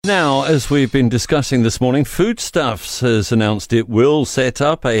Now, as we've been discussing this morning, Foodstuffs has announced it will set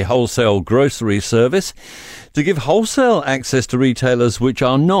up a wholesale grocery service to give wholesale access to retailers which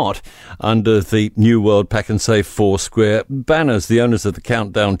are not under the New World Pack and Save Foursquare banners. The owners of the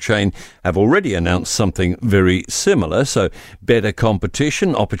Countdown chain have already announced something very similar, so better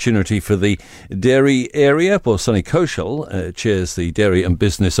competition, opportunity for the dairy area. Well, Sunny Kaushal chairs the Dairy and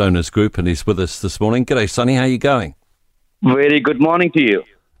Business Owners Group and he's with us this morning. G'day, Sunny. How are you going? Very good morning to you.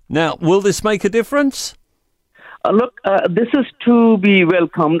 Now, will this make a difference? This is to be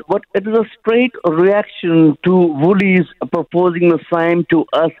welcomed, but it is a straight reaction to Woolies proposing the same to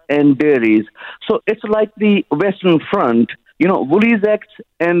us and dairies. So it's like the Western Front. You know, Woolies acts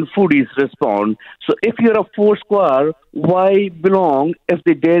and foodies respond. So if you're a Foursquare, why belong if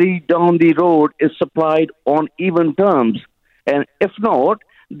the dairy down the road is supplied on even terms? And if not,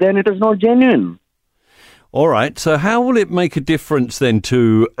 then it is not genuine. All right, so how will it make a difference then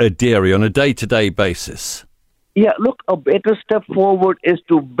to a dairy on a day-to-day basis? Yeah, look, a better step forward is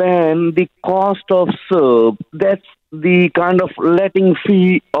to ban the cost of serve. That's the kind of letting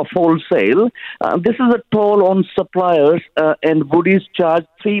fee of wholesale. This is a toll on suppliers, and Woolies charge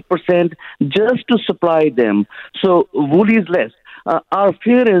 3% just to supply them. So Woolies less. Our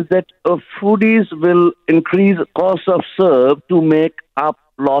fear is that foodies will increase cost of serve to make up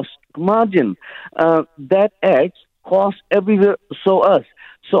lost margin. That adds cost everywhere, so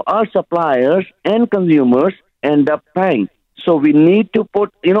our suppliers and consumers end up paying. So we need to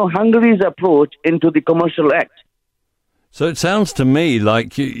put, Hungary's approach into the commercial act. So it sounds to me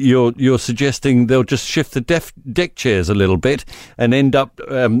like you're suggesting they'll just shift the deck chairs a little bit and end up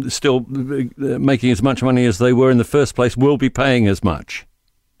still making as much money as they were in the first place, will be paying as much.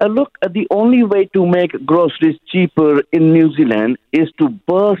 The only way to make groceries cheaper in New Zealand is to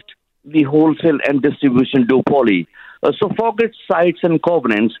burst the wholesale and distribution duopoly. So forget sites and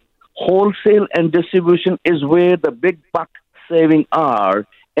covenants. Wholesale and distribution is where the big buck saving are.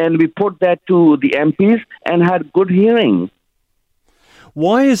 And we put that to the MPs and had good hearing.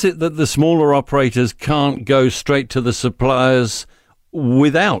 Why is it that the smaller operators can't go straight to the suppliers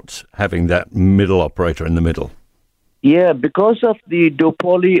without having that middle operator in the middle? Yeah, because of the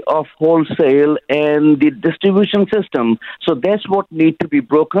duopoly of wholesale and the distribution system. So that's what needs to be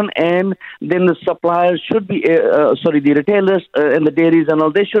broken. And then the suppliers should be, the retailers and the dairies and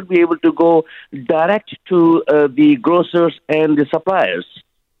all, they should be able to go direct to the grocers and the suppliers.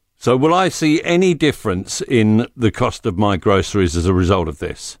 So will I see any difference in the cost of my groceries as a result of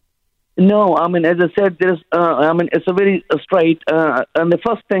this? No, as I said, it's a very straight, and the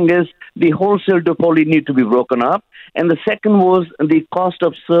first thing is the wholesale duopoly need to be broken up, and the second was the cost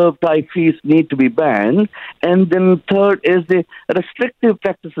of serve type fees need to be banned, and then third is the restrictive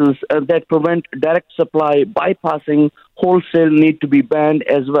practices that prevent direct supply bypassing wholesale need to be banned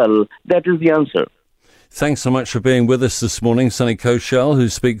as well. That is the answer. Thanks so much for being with us this morning, Sunny Kaushal, who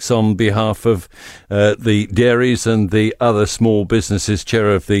speaks on behalf of the dairies and the other small businesses,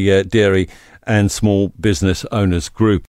 chair of the Dairy and Small Business Owners Group.